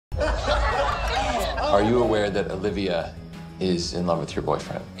Are you aware that Olivia is in love with your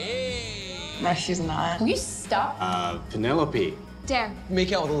boyfriend? No, she's not. Will you stop? Penelope. Dare.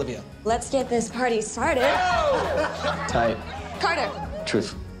 Make out with Olivia. Let's get this party started. Tight. Carter.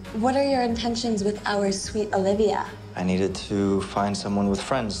 Truth. What are your intentions with our sweet Olivia? I needed to find someone with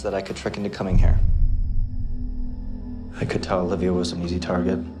friends that I could trick into coming here. I could tell Olivia was an easy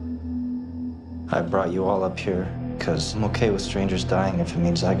target. I brought you all up here because I'm okay with strangers dying if it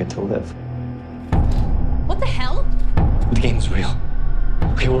means I get to live. What the hell? The game's real.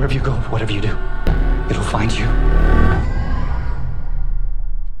 Okay, wherever you go, whatever you do, it'll find you.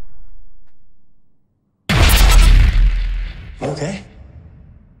 You okay?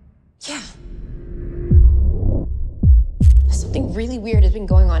 Yeah. Something really weird has been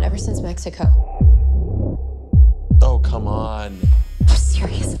going on ever since Mexico. Oh, come on. I'm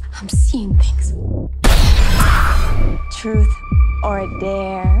serious. I'm seeing things. Truth or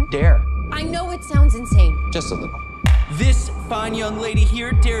dare? Dare. I know it sounds insane. Just a little. This fine young lady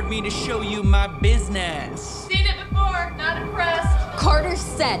here dared me to show you my business. Seen it before, not impressed. Carter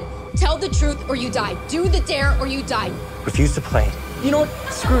said, tell the truth or you die. Do the dare or you die. Refuse to play, You know what?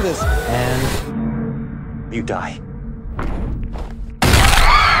 Screw this. and you die.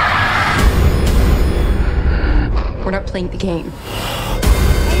 We're not playing the game.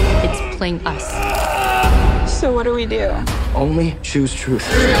 It's playing us. So what do we do? Only choose truth.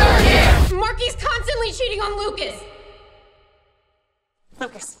 Marky's constantly cheating on Lucas.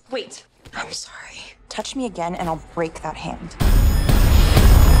 Lucas, wait. I'm sorry. Touch me again and I'll break that hand.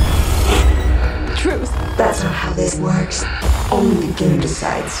 Truth. That's not how this works. Only the game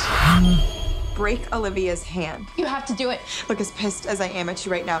decides. Break Olivia's hand. You have to do it. Look, as pissed as I am at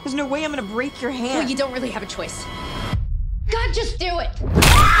you right now, there's no way I'm gonna break your hand. Well, you don't really have a choice. God, just do it.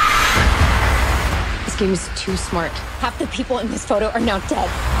 This game is too smart. Half the people in this photo are now dead.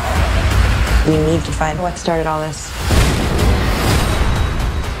 We need to find what started all this.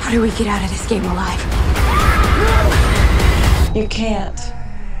 How do we get out of this game alive? You can't.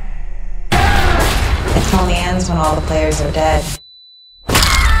 It only ends when all the players are dead.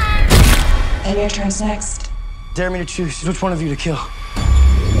 And your turn's next. Dare me to choose which one of you to kill.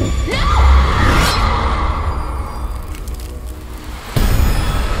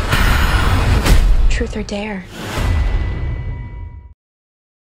 Truth or dare?